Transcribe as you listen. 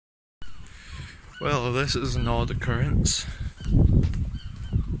Well, this is an odd occurrence.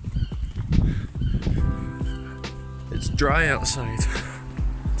 It's dry outside,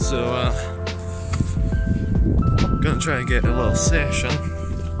 so gonna try and get a little session.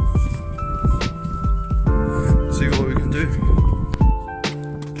 See what we can do.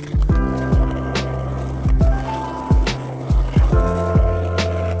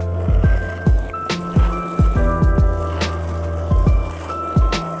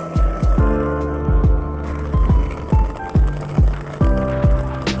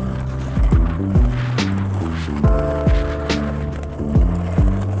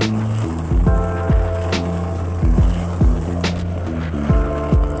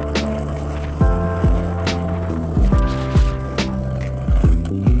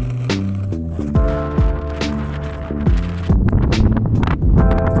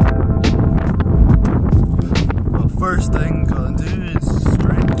 First thing I'm gonna do is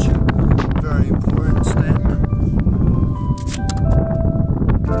stretch. Very important step.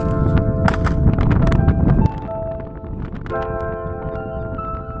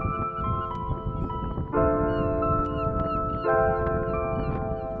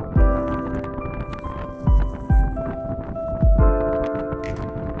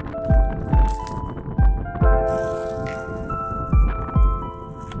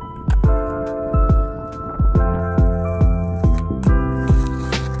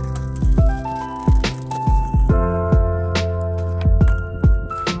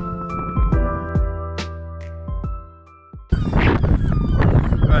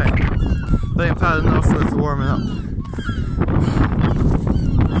 I've had enough with warming up.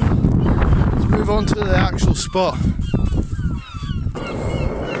 Let's move on to the actual spot.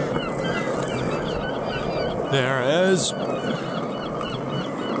 There it is.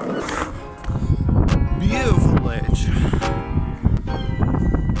 Beautiful ledge.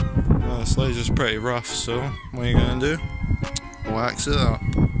 This ledge is pretty rough, so what are you gonna do? Wax it up.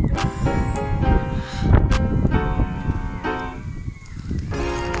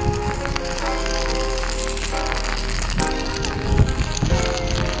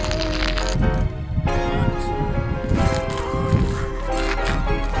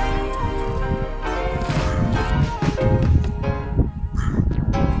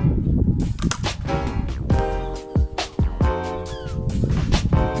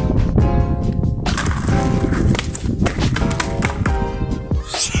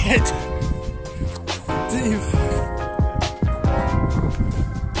 Shit! Didn't even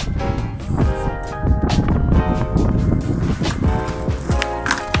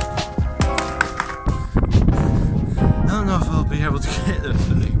I don't know if I'll be able to get this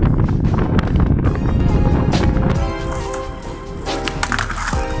today.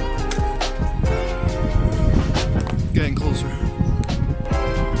 Getting closer.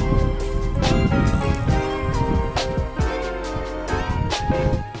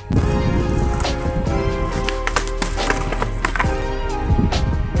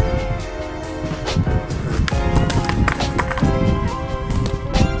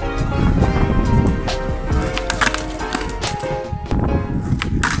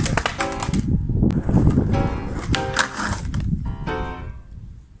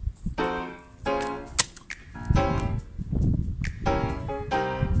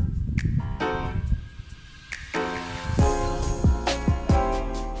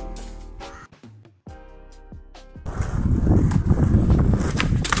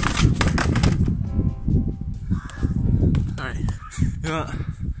 You know what?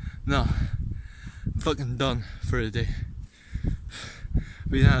 No, I'm fucking done for the day.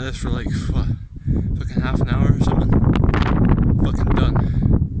 Been at this for like, what, fucking half an hour or something? Fucking done.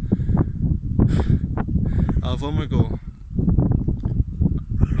 I'll have one more go.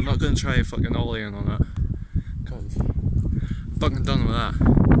 I'm not gonna try fucking ollie-ing on that, cause I'm fucking done with that.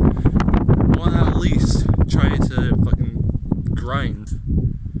 I wanna at least try to fucking grind.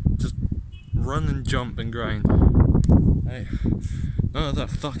 Just run and jump and grind. Hey, none of that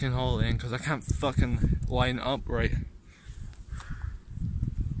fucking ollie-ing, cause I can't fucking line up right.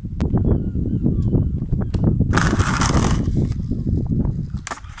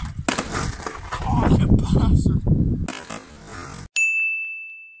 Oh, you bastard.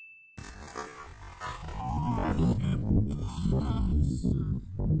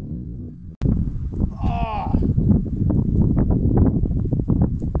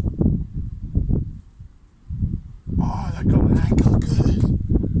 Oh, that got my ankle good.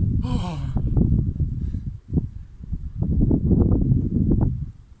 Oh.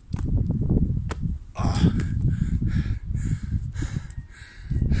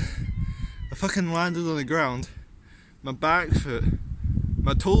 I fucking landed on the ground. My back foot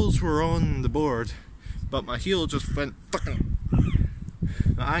My toes were on the board, but my heel just went fucking...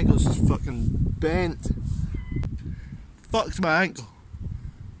 My ankle's just fucking bent. Fucked my ankle.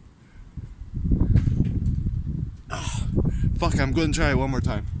 Ugh. Fuck, I'm going to try it one more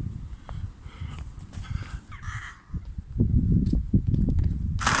time.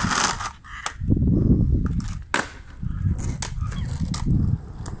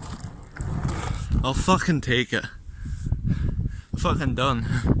 I'll fucking take it. I'm fucking done.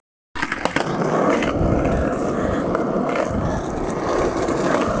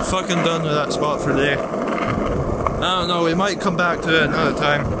 Fucking done with that spot for today. I don't know, we might come back to it another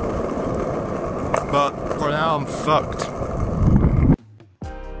time. But for now I'm fucked.